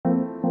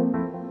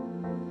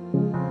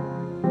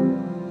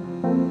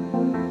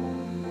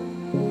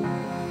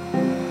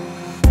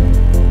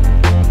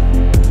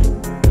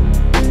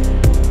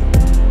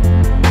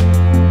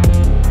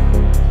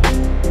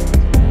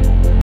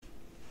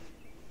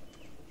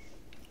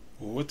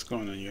Well, what's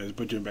going on, you guys?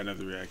 But doing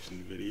another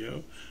reaction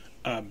video.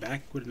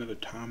 Back with another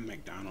Tom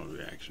MacDonald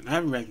reaction. I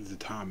haven't reacted to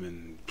Tom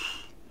in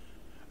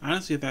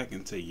honestly, if I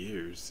can say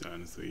years.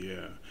 Honestly,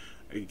 yeah.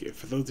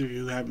 For those of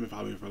you who haven't been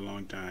following me for a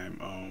long time,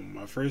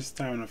 my first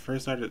time when I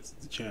first started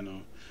the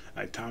channel,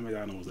 like Tom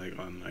MacDonald was like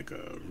on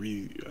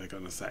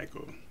on a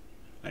cycle.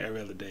 Like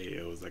every other day,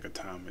 it was like a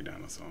Tom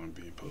MacDonald song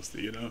being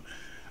posted. You know,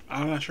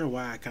 I'm not sure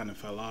why I kind of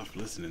fell off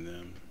listening to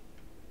them.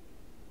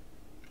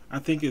 I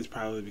think it's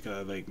probably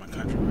because like my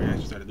country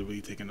reaction started to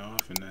really taking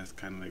off, and that's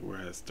kind of like where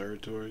I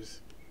stirred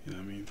towards. You know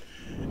what I mean?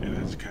 And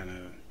that's kind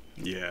of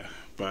yeah.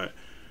 But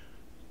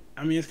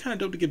I mean, it's kind of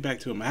dope to get back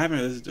to him. I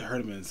haven't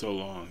heard him in so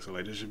long, so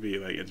like this should be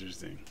like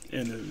interesting.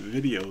 And the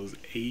video is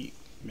 8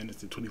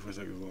 minutes and 24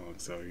 seconds long,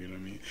 so you know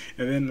what I mean.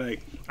 And then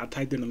like I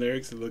typed in the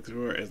lyrics and looked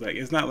for it. It's like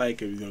it's not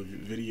like a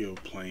video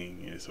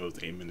playing, and so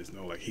it's 8 minutes.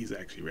 No, like he's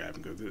actually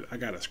rapping because I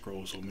gotta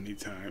scroll so many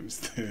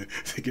times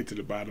to get to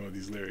the bottom of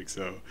these lyrics.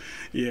 So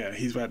yeah,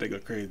 he's about to go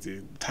crazy.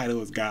 The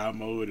title is God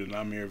Mode, and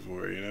I'm here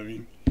for it. You know what I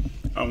mean?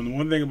 The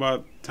one thing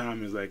about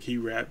Tom is like he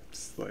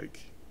raps like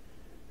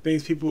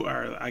things people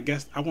are, I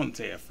guess I wouldn't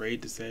say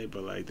afraid to say,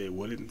 but like they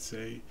wouldn't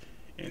say,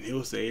 and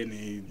he'll say it, and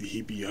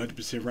he'd be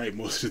 100% right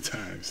most of the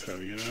time. So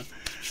you know,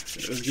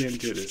 let's get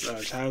into this.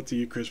 Shout out to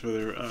you, Chris, for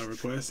the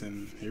request,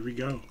 and here we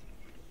go.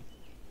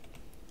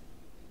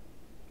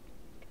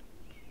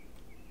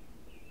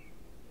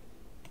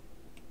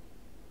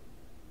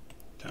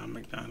 Tom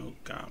MacDonald,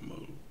 God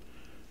Mode.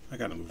 I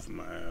gotta move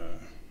my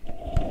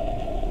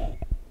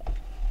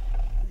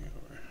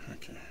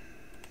okay,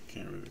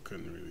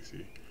 couldn't really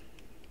see.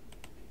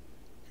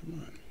 Come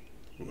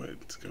on,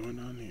 what's going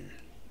on here?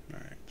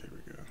 Alright, there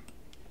we go.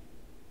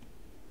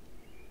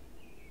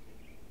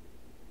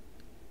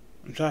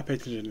 I'm trying to pay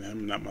attention to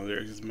him, not my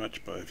lyrics as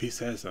much, but if he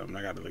says something,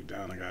 I gotta look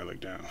down,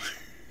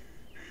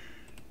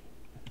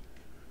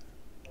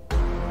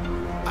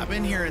 I've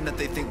been hearing that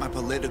they think my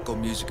political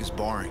music is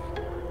boring.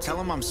 Tell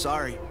them I'm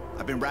sorry.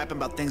 I've been rapping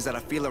about things that I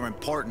feel are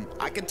important.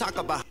 I can talk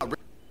about how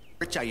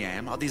rich I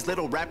am, all these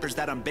little rappers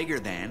that I'm bigger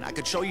than. I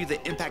could show you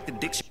the impact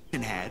addiction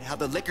had, how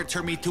the liquor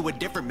turned me to a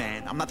different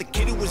man. I'm not the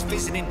kid who was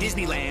visiting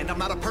Disneyland. I'm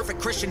not a perfect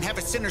Christian, have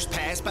a sinner's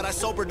past, but I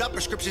sobered up,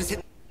 prescriptions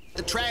hit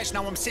the trash.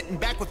 Now I'm sitting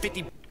back with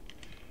 50.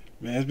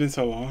 Man, it's been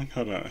so long.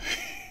 Hold on.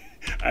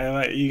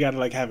 You gotta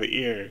like have an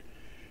ear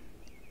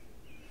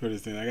for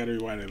this thing. I gotta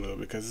rewind it a little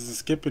bit because this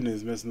skipping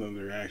is messing up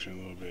the reaction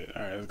a little bit.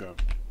 Alright, let's go.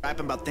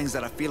 Rapping about things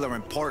that I feel are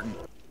important.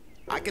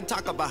 I can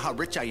talk about how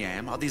rich I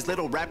am, all these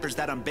little rappers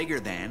that I'm bigger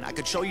than. I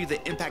could show you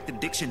the impact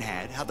addiction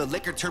had, how the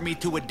liquor turned me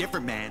to a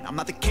different man. I'm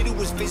not the kid who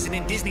was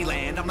visiting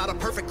Disneyland. I'm not a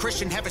perfect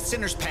Christian, have a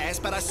sinner's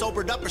past, but I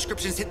sobered up,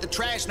 prescriptions hit the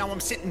trash. Now I'm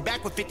sitting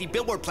back with 50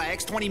 billboard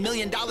plaques, $20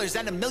 million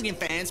and a million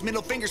fans.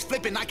 Middle fingers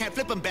flipping, I can't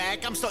flip them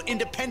back. I'm so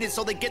independent,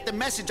 so they get the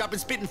message. I've been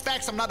spitting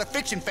facts, I'm not a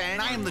fiction fan.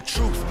 I am the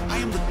truth, I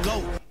am the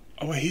GOAT.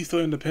 Oh wait, he's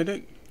still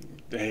independent?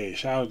 Hey,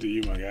 shout out to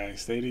you, my guy.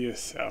 Stay to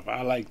yourself.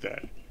 I like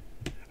that.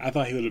 I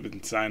thought he would have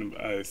been signed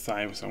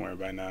somewhere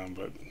by now,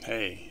 but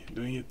hey,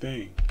 doing your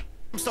thing.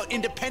 I'm so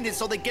independent,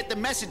 so they get the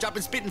message. I've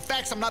been spitting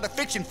facts, I'm not a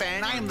fiction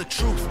fan. I am the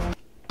truth,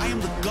 I am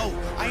the GOAT,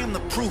 I am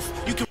the proof.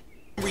 You can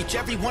reach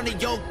every one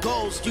of your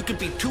goals. You can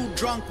be too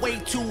drunk,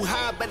 way too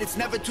high, but it's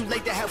never too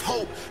late to have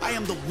hope. I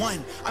am the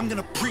one, I'm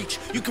gonna preach.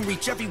 You can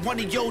reach every one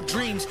of your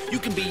dreams. You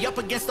can be up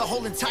against the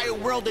whole entire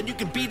world, and you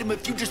can beat them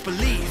if you just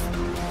believe.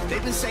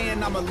 They've been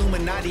saying I'm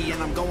Illuminati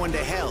and I'm going to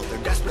hell.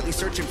 They're desperately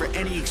searching for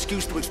any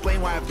excuse to explain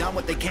why I've done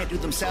what they can't do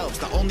themselves.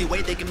 The only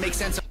way they can make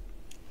sense of—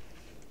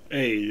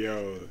 Hey,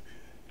 yo.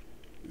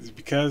 It's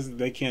because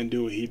they can't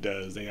do what he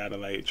does. They gotta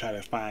like try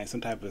to find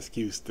some type of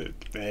excuse to,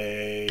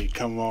 hey,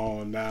 come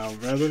on now,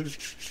 brother.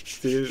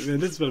 See, and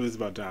this is what it's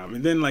about Tom.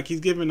 And then like he's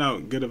giving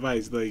out good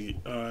advice. Like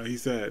he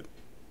said,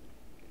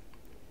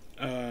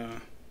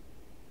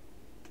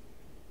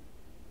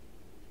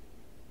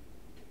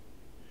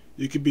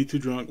 you could be too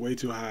drunk, way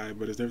too high,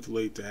 but it's never too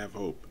late to have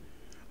hope.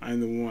 I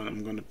am the one,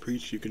 I'm gonna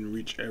preach. You can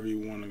reach every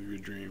one of your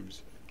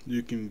dreams.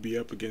 You can be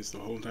up against the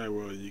whole entire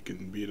world. You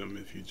can beat them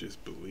if you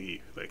just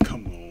believe. Like,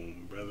 come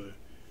on, brother.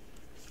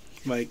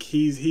 Like,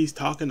 he's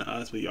talking to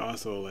us, but he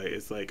also, like,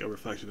 it's like a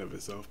reflection of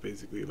himself,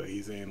 basically. Like,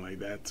 he's saying, like,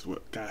 that's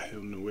what got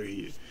him to where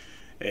he is.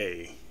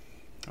 Hey,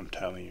 I'm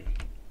telling you.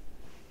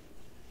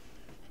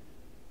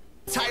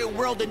 entire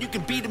world, and you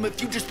can beat them if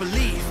you just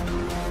believe.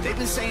 They've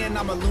been saying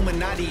I'm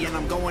Illuminati and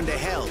I'm going to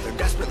hell. They're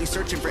desperately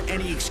searching for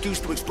any excuse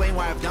to explain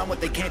why I've done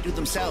what they can't do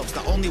themselves.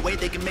 The only way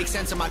they can make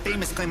sense of my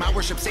famous claim, I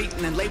worship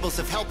Satan and labels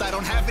of health. I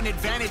don't have an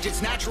advantage,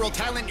 it's natural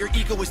talent. Your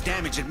ego is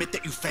damaged, admit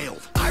that you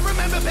failed. I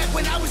remember back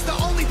when I was the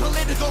only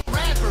political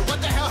rapper. What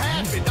the hell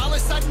happened? All of a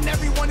sudden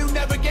everyone who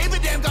never gave a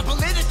damn got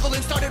political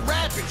and started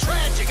rapping.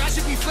 Tragic, I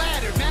should be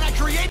flattered, man, I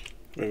created—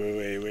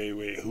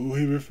 Wait. Who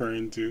he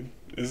referring to?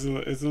 It's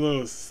a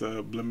little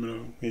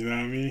subliminal, you know what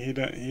I mean?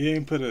 He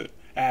ain't put an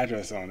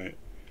address on it,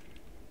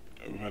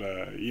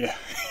 but yeah.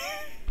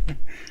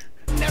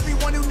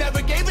 everyone who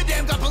never gave a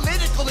damn got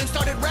political and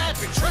started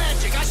rapping.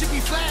 Tragic, I should be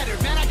flattered.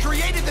 Man, I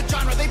created the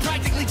genre, they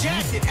practically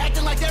jacked it.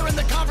 Acting like they're in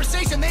the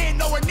conversation, they ain't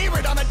nowhere near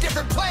it on a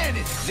different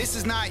planet. This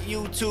is not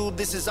YouTube,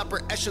 this is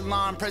upper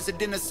echelon.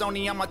 President of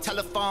Sony on my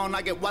telephone.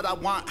 I get what I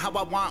want, how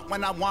I want,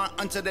 when I want,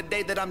 until the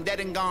day that I'm dead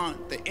and gone.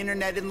 The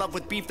internet in love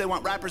with beef, they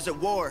want rappers at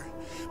war.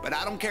 But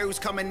I don't care who's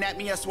coming at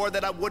me, I swore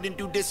that I wouldn't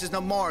do disses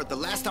no more. The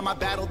last time I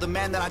battled, the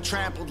man that I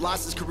trampled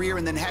lost his career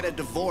and then had a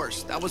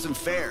divorce. That wasn't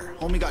fair.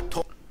 Homie got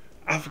told.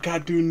 I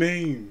forgot dude's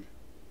name.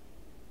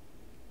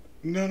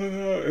 No.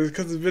 It's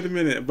because it's been a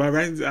minute. But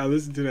I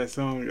listened to that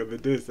song of the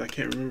disc. I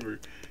can't remember.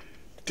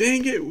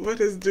 Dang it! What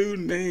is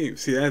dude's name?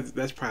 See,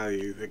 that's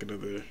probably like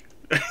another.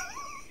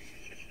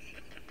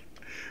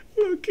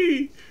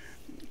 Okay.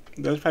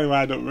 That's probably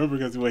why I don't remember,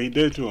 because of what he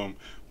did to him.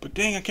 But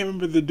dang, I can't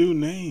remember the dude's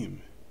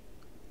name.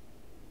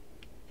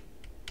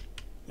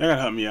 Y'all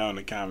gotta help me out in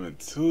the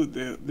comments. Who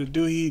the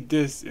dude he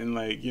dissed and,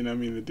 like, you know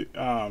what I mean?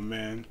 Oh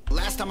man.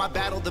 Last time I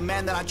battled, the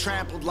man that I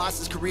trampled lost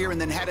his career and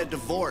then had a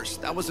divorce.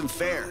 That wasn't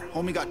fair.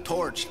 Homie got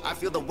torched. I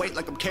feel the weight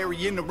like I'm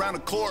carrying around a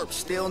corpse.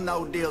 Still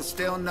no deal,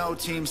 still no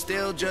team,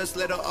 still just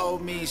little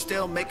old me.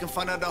 Still making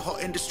fun of the whole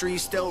industry,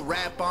 still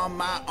rap on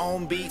my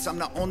own beats. I'm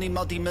the only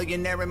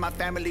multi-millionaire in my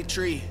family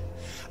tree.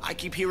 I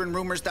keep hearing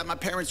rumors that my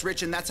parents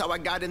rich and that's how I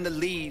got in the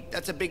lead.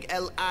 That's a big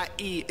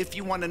L-I-E. If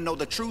you want to know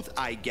the truth,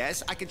 I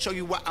guess I can show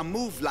you why I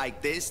move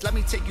like this. Let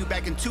me take you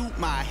back into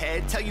my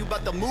head, tell you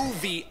about the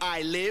movie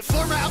I live.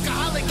 Former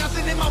alcoholic,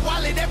 nothing in my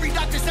wallet. Every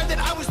doctor said that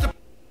I was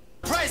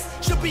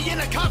depressed. Should be in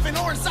a coffin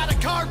or inside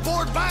a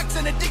cardboard box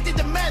and addicted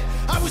to meth.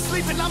 I was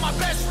sleeping on my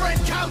best friend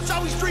couch,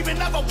 always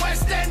dreaming of a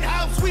West End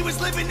house. We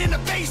was living in a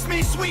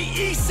basement, sweet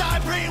east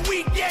side, praying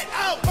we'd get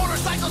out.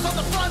 Motorcycles on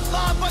the front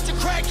lawn, bunch of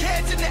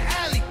crackheads in the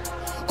alley.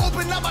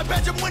 Open up my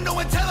bedroom window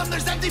and tell them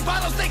there's empty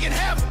bottles they can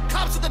have.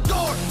 Cops at the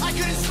door, I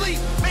couldn't sleep,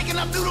 making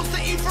up noodles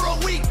to eat for a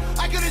week.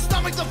 I couldn't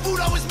stomach the food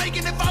I was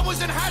making if I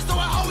wasn't high, so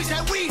I always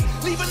had weed.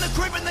 Leaving the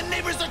crib and the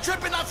neighbors are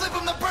tripping, I flip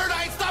them the bird,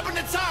 I ain't stopping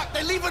to talk.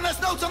 They leaving us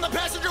notes on the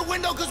passenger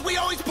window cause we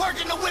always park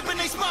in the whip in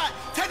they spot.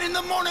 10 in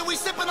the morning, we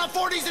sipping on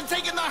 40s and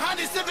taking the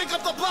Honda Civic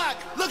up the block.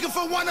 Looking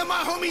for one of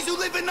my homies who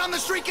living on the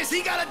street cause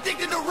he got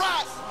addicted to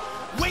rock.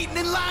 Waiting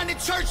in line at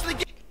church to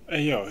get.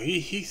 Hey yo,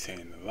 he's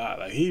saying a lot.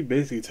 Like, he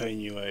basically telling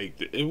you, like,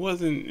 it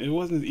wasn't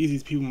as easy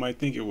as people might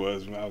think it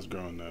was when I was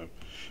growing up.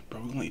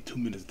 Bro, we're only 2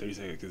 minutes 30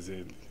 seconds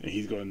in, and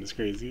he's going this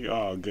crazy.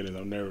 Oh goodness,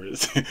 I'm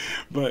nervous.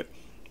 But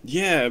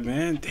yeah,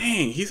 man,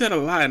 dang, he said a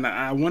lot, and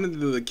I wanted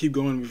to keep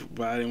going,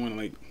 but I didn't want to,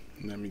 like,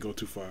 let me go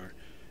too far.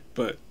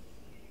 But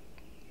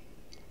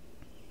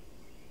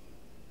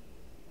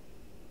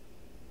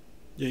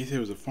yeah, he said he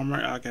was a former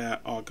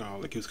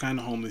alcoholic. He was kind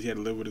of homeless. He had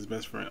to live with his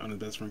best friend on his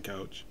best friend's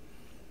couch.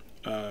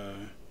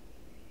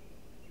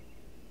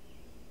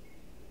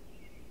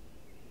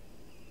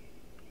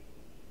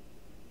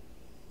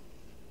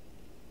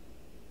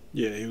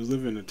 Yeah, he was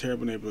living in a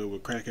terrible neighborhood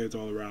with crackheads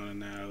all around in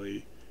the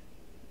alley.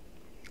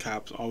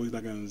 Cops always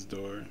knocking on his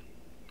door.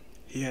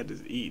 He had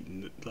to eat,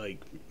 like,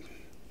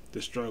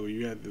 the struggle.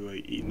 You had to,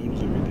 like, eat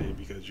noodles every day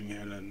because you didn't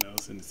have nothing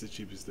else, and it's the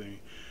cheapest thing.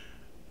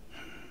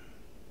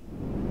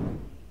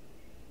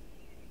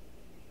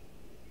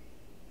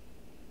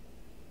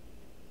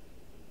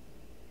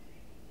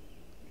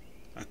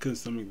 I couldn't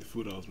stomach the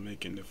food I was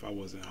making if I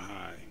wasn't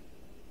high.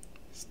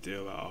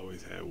 Still, I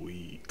always had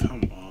weed.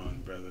 Come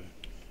on, brother.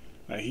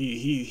 Like,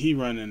 he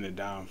running it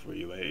down for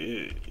you.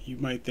 Like, you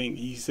might think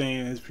he's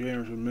saying his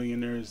parents were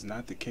millionaires.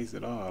 Not the case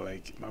at all.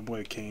 Like, my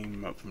boy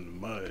came up from the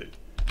mud.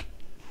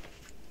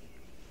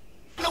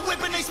 The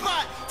whip in they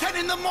spot. 10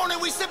 in the morning,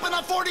 we sipping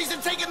on 40s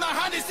and taking the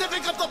Honda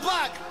Civic up the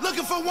block.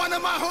 Looking for one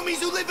of my homies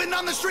who living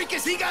on the street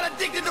cause he got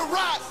addicted to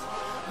rock.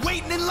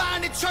 Waiting in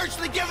line at church,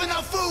 they giving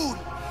out food.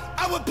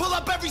 I would pull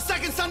up every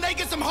second Sunday,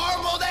 get some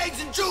hard-boiled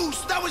eggs and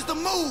juice. That was the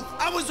move.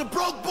 I was a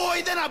broke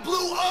boy, then I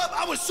blew up.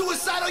 I was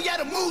suicidal, yeah,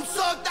 the mood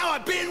sucked. Now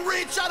I've been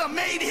rich, I done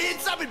made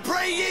hits. I've been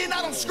praying,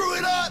 I don't screw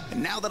it up.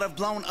 And now that I've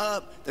blown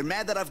up, they're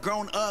mad that I've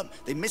grown up.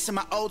 They missing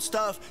my old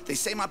stuff. They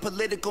say my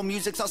political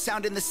music's all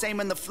sounding the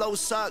same and the flows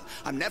suck.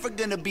 I'm never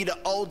gonna be the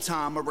old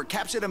Tom or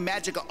recapture the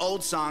magic of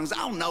old songs. I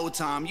don't know,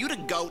 Tom. You the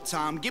GOAT,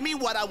 Tom. Give me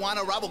what I want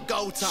or I will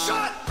go, Tom.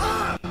 Shut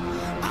up!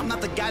 I'm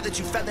not the guy that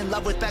you fell in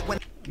love with back when.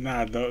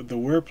 Nah, the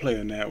wordplay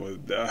on that was,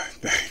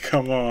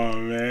 come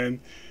on, man.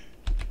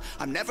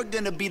 I'm never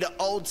gonna be the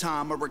old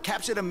Tom or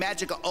recapture the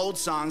magic of old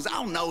songs. I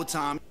don't know,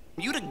 Tom.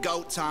 You the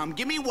GOAT, Tom.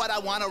 Give me what I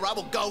want or I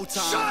will go,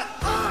 Tom. Shut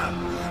up!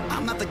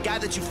 I'm not the guy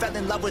that you fell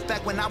in love with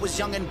back when I was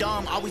young and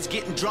dumb. Always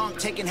getting drunk,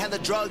 taking hella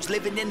drugs,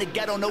 living in the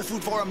ghetto, no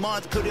food for a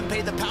month. Couldn't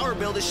pay the power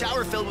bill, the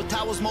shower filled with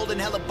towels, mold, and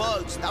hella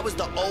bugs. That was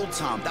the old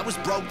Tom. That was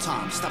broke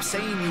Tom. Stop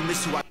saying you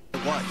miss who I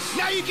was.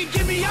 Now you can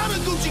give me all the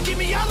Gucci, give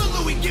me all the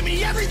Louis, give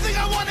me everything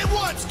I want at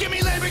once. Give me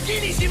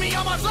Lamborghinis, give me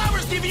all my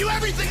flowers, give you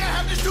everything I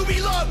have just to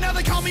be loved. Now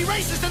they call me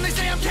racist and they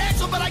say I'm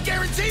canceled, but I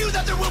guarantee you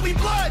that there will be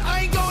blood.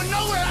 I ain't going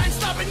nowhere, I ain't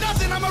stopping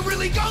nothing, I'ma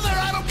really go there,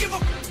 I don't give a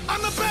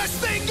I'm the best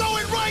thing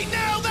going right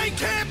now, they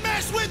can't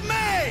mess with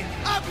me.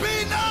 I've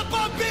been up,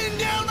 I've been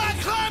down, I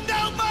climbed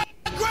out my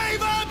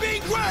grave, I've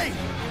been great.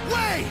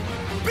 Way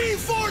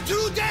before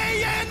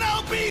today and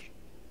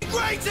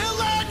wait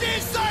till I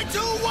decide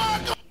to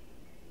walk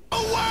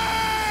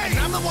away. And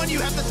I'm the one you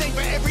have to thank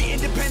for every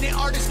independent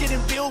artist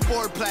getting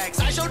Billboard plaques.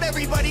 I showed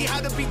everybody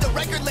how to beat the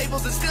record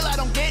labels and still I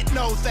don't get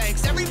no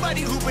thanks.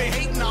 Everybody who been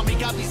hating on me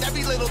copies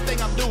every little thing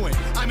I'm doing.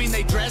 I mean,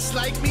 they dress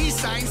like me,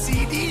 sign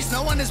CDs,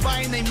 no one is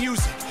buying their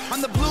music.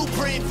 I'm the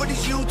blueprint for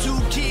these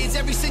YouTube kids.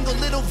 Every single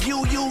little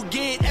view you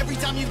get, every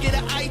time you get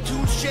an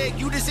iTunes check,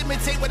 you just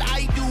imitate what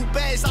I do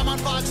best. I'm on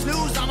Fox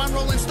News, I'm on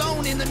Rolling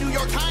Stone, in the New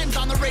York Times,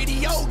 on the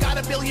radio. Got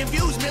 1 billion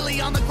views,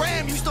 milli on the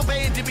gram. You still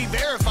paying to be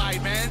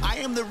verified, man. I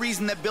am the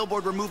reason that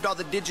Billboard removed all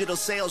the digital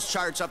sales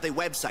charts off their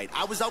website.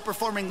 I was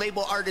outperforming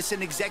label artists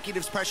and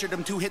executives pressured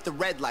them to hit the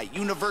red light.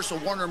 Universal,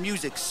 Warner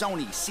Music,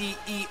 Sony,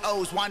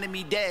 CEOs wanted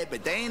me dead,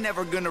 but they ain't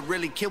never gonna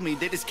really kill me.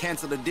 They just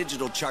cancel the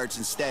digital charts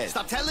instead.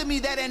 Stop telling me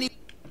that any...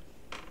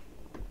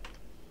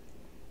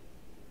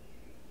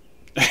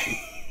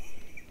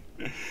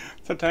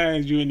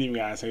 Sometimes you ain't even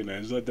gotta say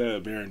nothing. Just let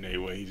that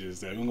marinate what he just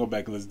said. We're gonna go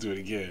back and let's do it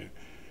again.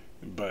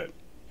 But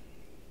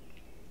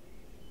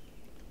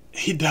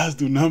he does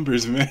do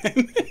numbers,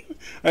 man.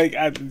 Like,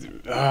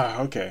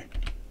 okay.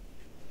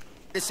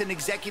 And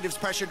executives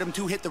pressured them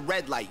to hit the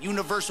red light.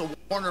 Universal,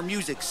 Warner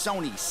Music,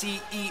 Sony,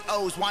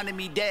 CEOs wanted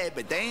me dead,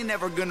 but they ain't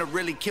never gonna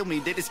really kill me.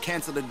 They just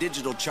cancel the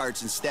digital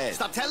charts instead.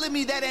 Stop telling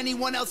me that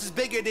anyone else is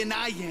bigger than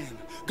I am.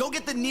 Go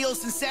get the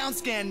Nielsen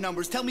SoundScan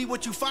numbers. Tell me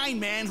what you find,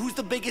 man. Who's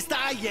the biggest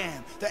I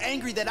am? They're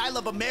angry that I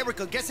love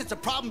America. Guess it's a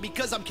problem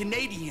because I'm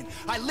Canadian.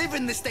 I live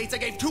in the States. I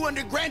gave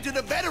 200 grand to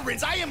the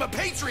veterans. I am a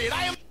patriot.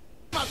 I am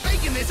not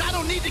faking this. I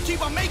don't need to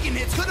keep on making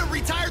hits. Could have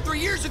retired 3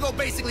 years ago,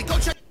 basically. Go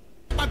check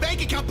my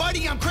bank account,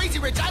 buddy. I'm crazy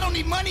rich. I don't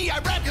need money. I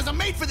rap because I'm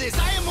made for this.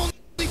 I am only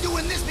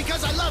doing this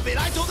because I love it.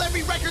 I told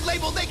every record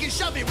label they can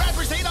shove it.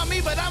 Rappers hate on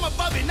me, but I'm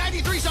above it.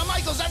 93 Shawn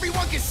Michaels,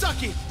 everyone can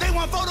suck it. They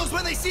want photos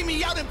when they see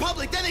me out in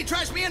public. Then they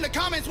trash me in the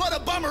comments. What a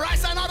bummer. I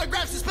sign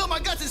autographs and spill my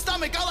guts and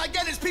stomach. All I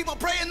get is people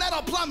praying that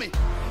I'll plummet.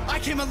 I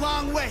came a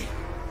long way.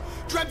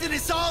 Dreamt of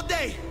this all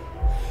day.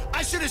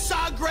 I should have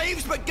saw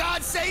graves, but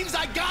God saves.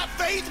 I got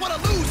faith, what a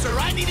loser.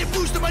 I needed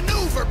boost to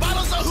maneuver.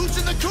 Bottles of hooch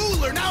in the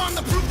cooler. Now I'm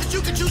the proof that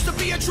you can choose to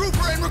be a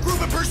trooper and regroup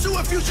and pursue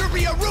a future,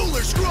 be a ruler.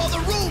 Screw all the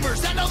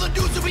rumors and all the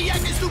dudes who be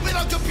acting stupid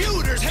on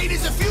computers. Hate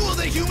is a fuel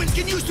that humans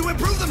can use to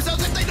improve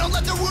themselves if they don't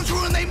let their wounds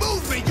ruin their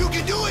movement. You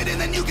can do it and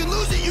then you can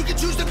lose it. You can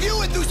choose to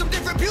view it through some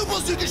different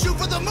pupils. You can shoot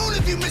for the moon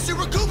if you miss it,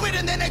 recoup it,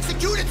 and then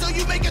execute it till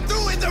you make it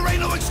through it. There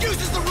ain't no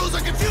excuses, the rules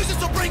are confusing,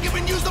 so break them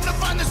and use them to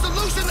find the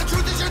solution. The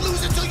truth is you're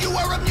losing till you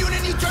are immune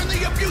and you turn the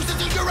abuse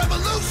into your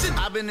revolution.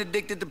 I've been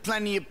addicted to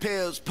plenty of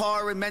pills,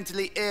 poor and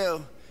mentally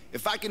ill.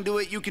 If I can do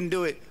it, you can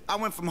do it. I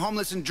went from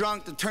homeless and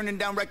drunk to turning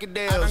down record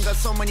deals. I done got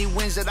so many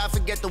wins that I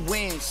forget the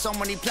wins. So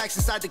many plaques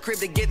inside the crib,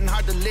 they getting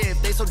hard to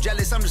live. They so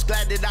jealous, I'm just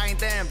glad that I ain't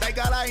them. Thank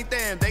God I ain't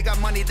them. They got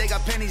money, they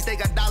got pennies, they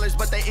got dollars,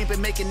 but they ain't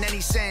been making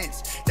any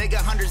sense. They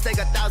got hundreds, they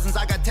got thousands.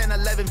 I got 10,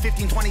 11,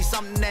 15, 20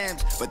 something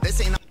names. But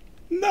this ain't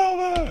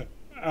Nova.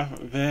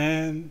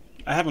 Man,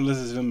 I haven't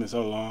listened to them in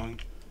so long.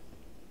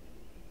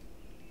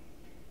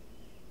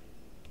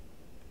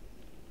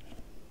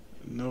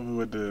 Nova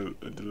with the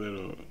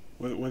little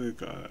what is it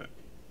called?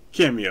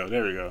 Cameo.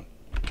 There we go.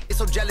 They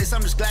so jealous,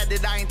 I'm just glad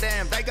that I ain't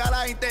them. Thank God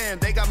I ain't them.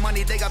 They got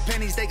money, they got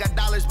pennies, they got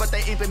dollars, but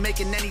they ain't been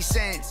making any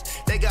sense.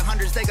 They got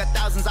hundreds, they got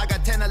thousands. I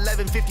got 10,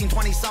 11, 15,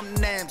 20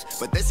 something names.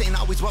 But this ain't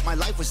always what my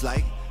life was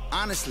like.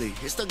 Honestly,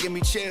 it still give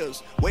me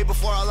chills. Way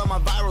before all of my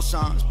viral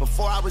songs,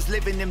 before I was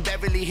living in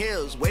Beverly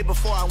Hills, way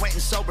before I went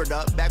and sobered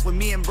up, back when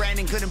me and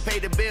Brandon couldn't pay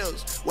the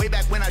bills, way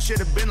back when I should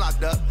have been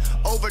locked up,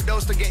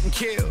 overdosed or getting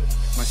killed.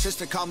 My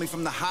sister called me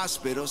from the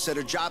hospital, said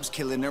her job's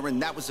killing her,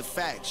 and that was a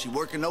fact. She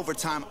working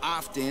overtime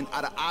often,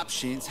 out of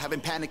options, having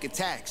panic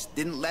attacks.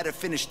 Didn't let her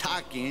finish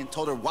talking,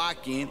 told her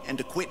walk in and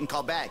to quit and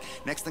call back.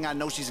 Next thing I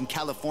know, she's in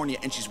California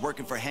and she's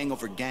working for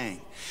Hangover Gang.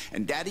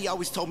 And Daddy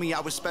always told me I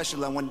was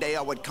special and one day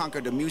I would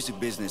conquer the music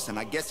business. And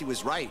I guess he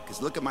was right,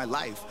 cause look at my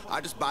life.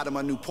 I just bought him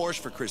a new Porsche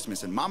for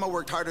Christmas, and Mama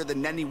worked harder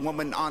than any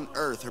woman on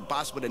earth. Her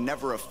boss would have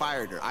never have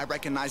fired her. I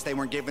recognized they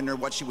weren't giving her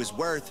what she was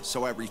worth,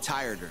 so I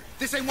retired her.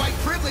 This ain't white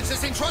privilege,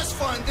 this ain't trust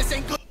fund, this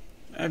ain't good.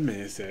 That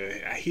man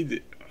said he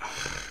did.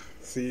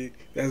 See,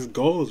 that's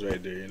goals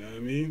right there. You know what I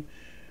mean?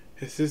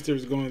 His sister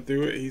was going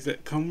through it. He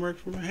said, "Come work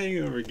for a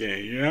Hangover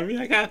Gang." You know what I mean?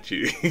 I got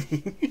you.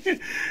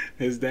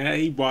 His dad,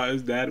 he bought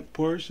his dad a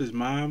Porsche. His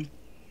mom.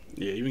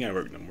 Yeah, you ain't gotta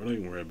work no more. Don't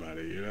even worry about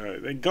it. You know,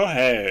 like, go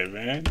ahead,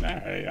 man. All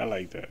right, I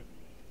like that.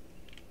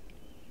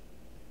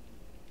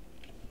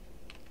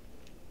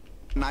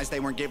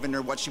 They weren't giving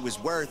her what she was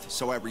worth,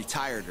 so I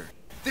retired her.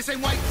 This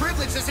ain't white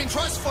privilege, this ain't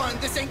trust fund,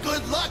 this ain't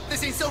good luck,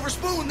 this ain't silver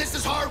spoon, this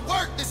is hard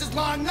work, this is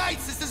long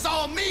nights, this is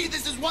all me,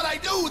 this is what I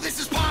do, this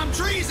is palm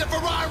trees and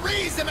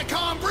Ferraris and a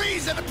calm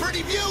breeze and a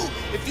pretty view.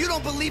 If you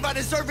don't believe I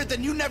deserve it,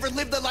 then you never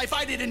lived the life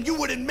I did and you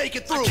wouldn't make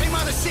it through. I came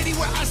out of a city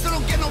where I still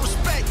don't get no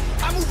respect.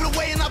 I moved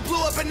away and I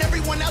blew up and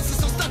everyone else is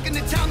still stuck in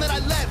the town that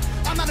I left.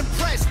 I'm not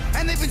impressed,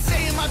 and they've been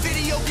saying my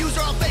video views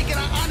are all fake, and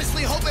I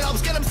honestly hope it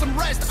helps get them some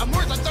rest. I'm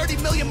worth like 30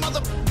 million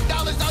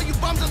dollars, all you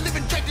bums are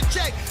living check to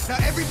check. Now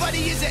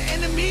everybody is an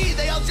enemy,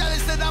 they all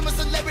jealous that I'm a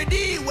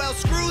celebrity. Well,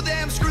 screw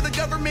them, screw the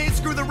government,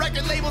 screw the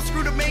record label,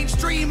 screw the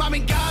mainstream. I'm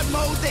in God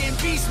mode, they in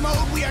beast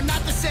mode. We are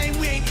not the same,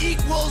 we ain't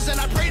equals. And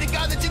I pray to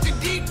God that you can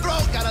deep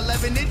throat. Got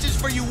 11 inches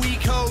for you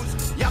weak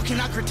hoes. Y'all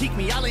cannot critique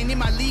me, y'all ain't in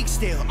my league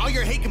still. All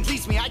your hate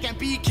completes me, I can't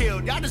be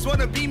killed. Y'all just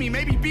wanna be me,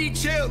 maybe be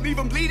chill. Leave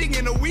them bleeding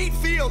in a wheat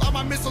field. All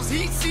my missiles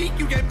heat seek,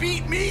 you can't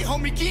beat me.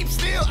 Homie, keep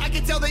still. I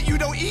can tell that you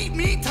don't eat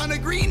meat. Ton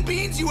of green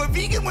beans, you a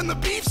vegan when the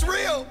beef's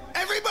real.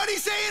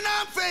 Everybody's saying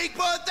I'm fake,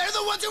 but they're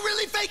the ones who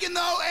really faking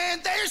though.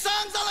 And their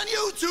songs all on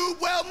YouTube,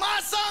 well,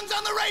 my song's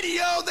on the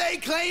radio. They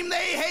claim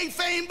they hate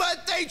fame,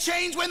 but they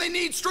change when they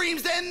need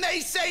streams. Then they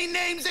say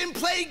names and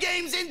play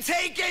games and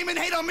take aim and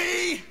hate on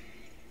me.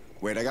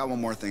 Wait, I got one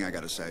more thing I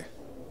gotta say.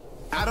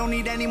 I don't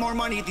need any more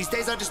money. These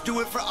days I just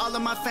do it for all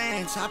of my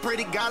fans. I pray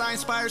to God I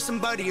inspire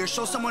somebody or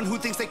show someone who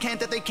thinks they can't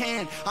that they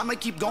can. I'ma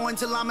keep going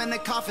till I'm in the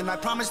coffin. I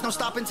promise no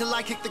stopping till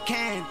I kick the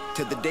can.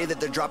 To the day that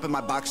they're dropping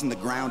my box in the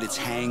ground, it's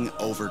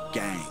Hangover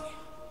Gang.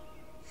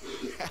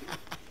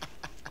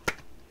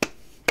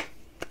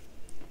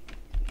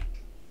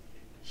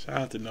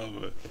 Shout out to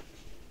Nova.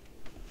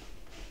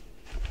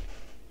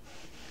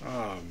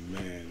 Oh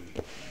man,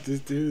 this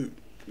dude,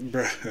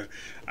 bruh.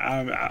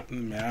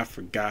 Man, I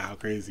forgot how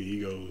crazy he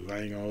goes.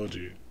 I ain't gonna hold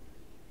you.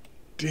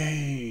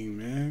 Dang,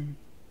 man.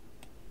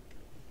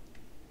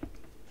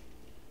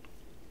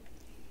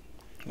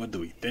 What do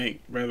we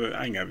think, brother?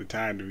 I ain't got the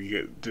time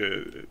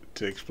to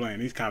explain.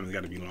 These comments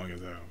got to be long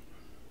as hell.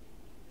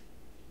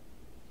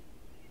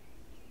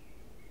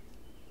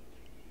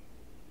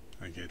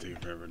 I can't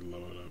take forever to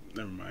load up.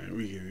 Never mind.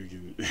 We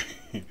can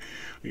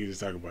we can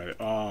just talk about it.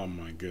 Oh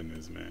my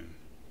goodness, man.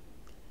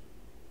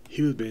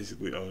 He was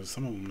basically,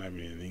 some of them not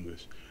even in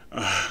English.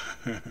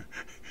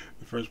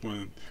 The first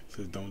one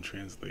says don't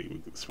translate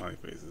with smiley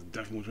faces.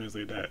 Definitely won't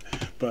translate that.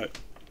 But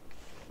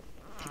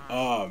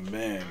oh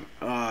man,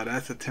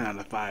 that's a 10 out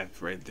of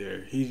 5 right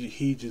there.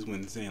 He just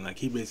went insane. Like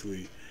he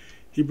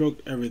broke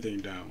everything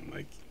down.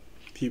 Like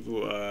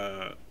people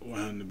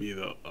want him to be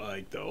the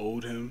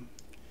old him.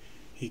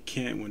 He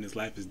can't when his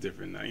life is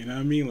different now. You know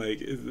what I mean? Like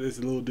it's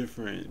a little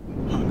different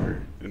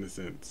hunger in a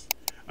sense.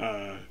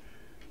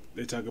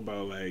 They talk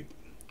about like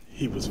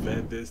he was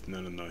fed this.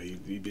 No.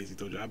 He basically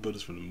told you I built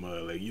this from the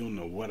mud. Like you don't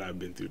know what I've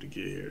been through to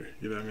get here.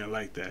 You know what I mean? I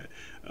like that.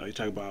 You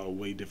talk about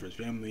way different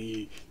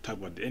family. Talk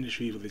about the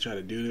industry, what they try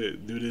to do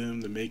to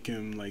him to make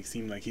him like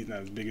seem like he's not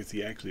as big as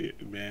he actually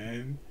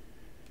man.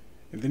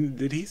 And then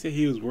did he say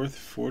he was worth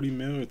 40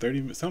 mil or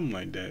 30 mil, something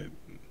like that?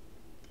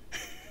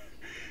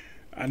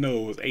 I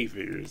know it was 8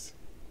 figures.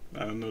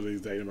 I don't know the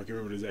exact number. I can't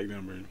remember the exact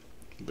number.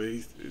 But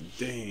he's,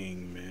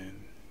 dang,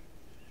 man.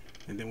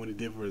 And then what he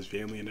did for his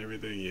family and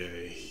everything,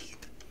 yeah.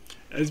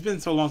 It's been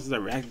so long since I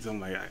reacted to him.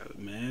 Like,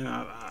 man,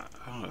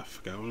 I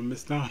forgot what I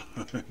missed out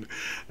on.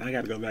 I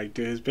got to go back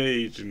to his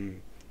page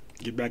and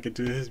get back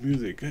into his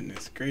music.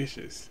 Goodness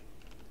gracious.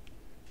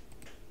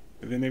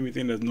 And then made me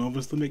think, does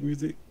Nova still make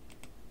music?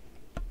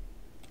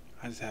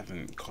 I just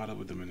haven't caught up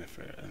with them in it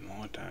for a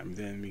long time.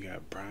 Then we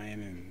got Brian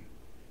and...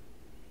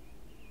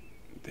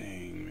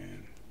 Dang,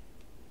 man.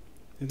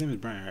 His name is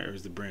Brian, right? Or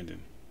is it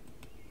Brandon?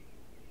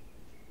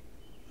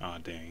 Oh,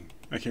 dang.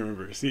 I can't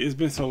remember. See, it's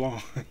been so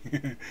long.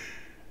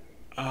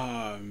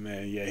 Oh,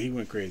 man. Yeah, he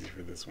went crazy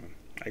for this one.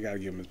 I gotta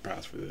give him his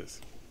props for this.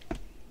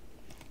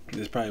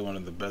 This is probably one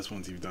of the best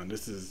ones he's done.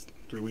 This is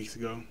 3 weeks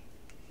ago.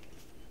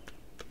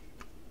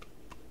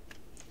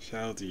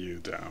 Shout out to you,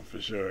 Tom, for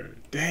sure.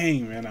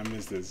 Dang, man, I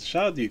missed this.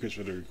 Shout out to you, Chris,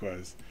 for the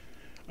request.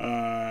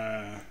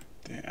 Dang,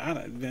 I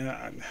don't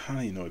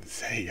even know what to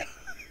say.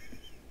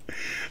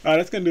 Alright,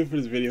 that's gonna do it for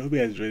this video. Hope you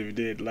guys enjoyed. If you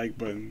did, like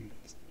button.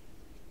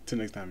 Till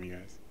next time, you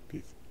guys.